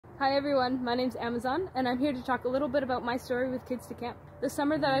Hi everyone, my name's Amazon, and I'm here to talk a little bit about my story with Kids to Camp. The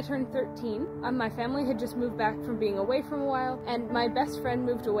summer that I turned 13, my family had just moved back from being away from a while, and my best friend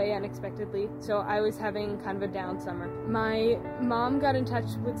moved away unexpectedly, so I was having kind of a down summer. My mom got in touch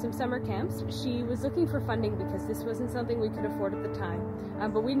with some summer camps. She was looking for funding because this wasn't something we could afford at the time,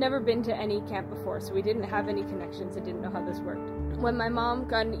 but we'd never been to any camp before, so we didn't have any connections and didn't know how this worked. When my mom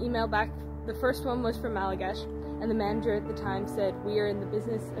got an email back, the first one was from Allagash, and the manager at the time said, "We are in the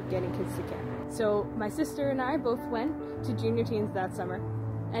business of getting kids to camp." So my sister and I both went to junior teens that summer,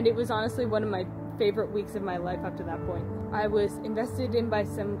 and it was honestly one of my favorite weeks of my life up to that point. I was invested in by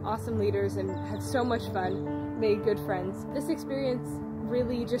some awesome leaders and had so much fun, made good friends. This experience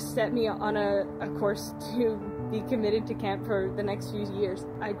really just set me on a course to be committed to camp for the next few years.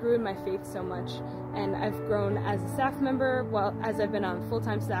 I grew in my faith so much, and I've grown as a staff member, well, as I've been on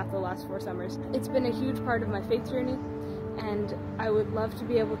full-time staff the last 4 summers. It's been a huge part of my faith journey, and I would love to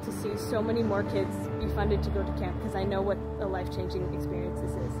be able to see so many more kids be funded to go to camp, because I know what a life-changing experience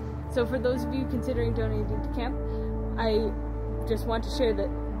this is. So for those of you considering donating to camp, I just want to share that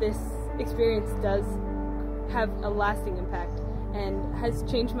this experience does have a lasting impact and has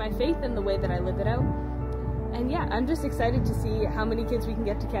changed my faith and the way that I live it out. And yeah, I'm just excited to see how many kids we can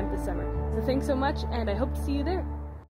get to camp this summer. So thanks so much, and I hope to see you there.